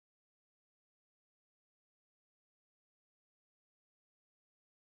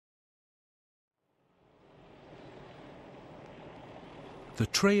The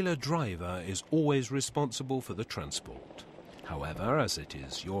trailer driver is always responsible for the transport. However, as it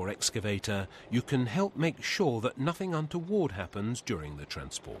is your excavator, you can help make sure that nothing untoward happens during the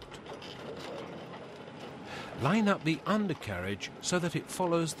transport. Line up the undercarriage so that it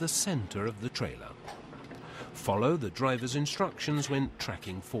follows the centre of the trailer. Follow the driver's instructions when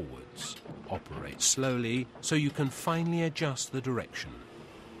tracking forwards. Operate slowly so you can finally adjust the direction.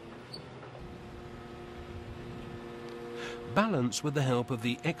 Balance with the help of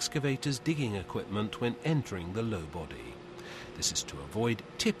the excavator's digging equipment when entering the low body. This is to avoid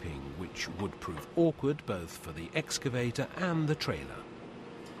tipping, which would prove awkward both for the excavator and the trailer.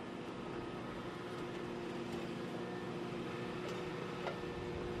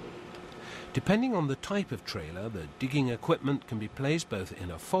 Depending on the type of trailer, the digging equipment can be placed both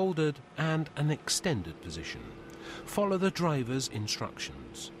in a folded and an extended position. Follow the driver's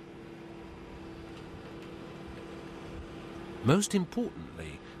instructions. Most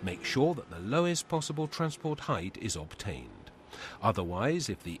importantly, make sure that the lowest possible transport height is obtained. Otherwise,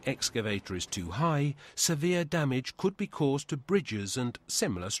 if the excavator is too high, severe damage could be caused to bridges and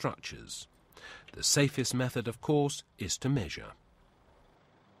similar structures. The safest method, of course, is to measure.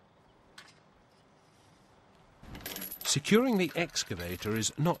 Securing the excavator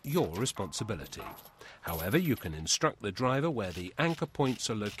is not your responsibility. However, you can instruct the driver where the anchor points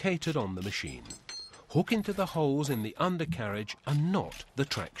are located on the machine. Hook into the holes in the undercarriage and not the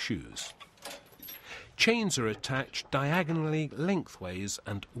track shoes. Chains are attached diagonally lengthways,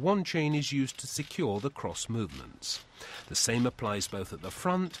 and one chain is used to secure the cross movements. The same applies both at the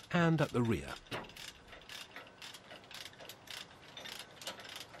front and at the rear.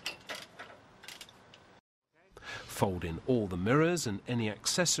 Fold in all the mirrors and any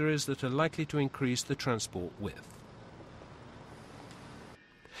accessories that are likely to increase the transport width.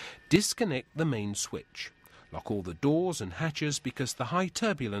 Disconnect the main switch. Lock all the doors and hatches because the high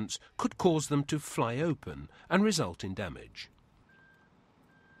turbulence could cause them to fly open and result in damage.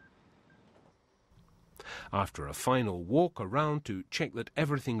 After a final walk around to check that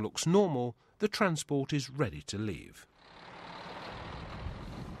everything looks normal, the transport is ready to leave.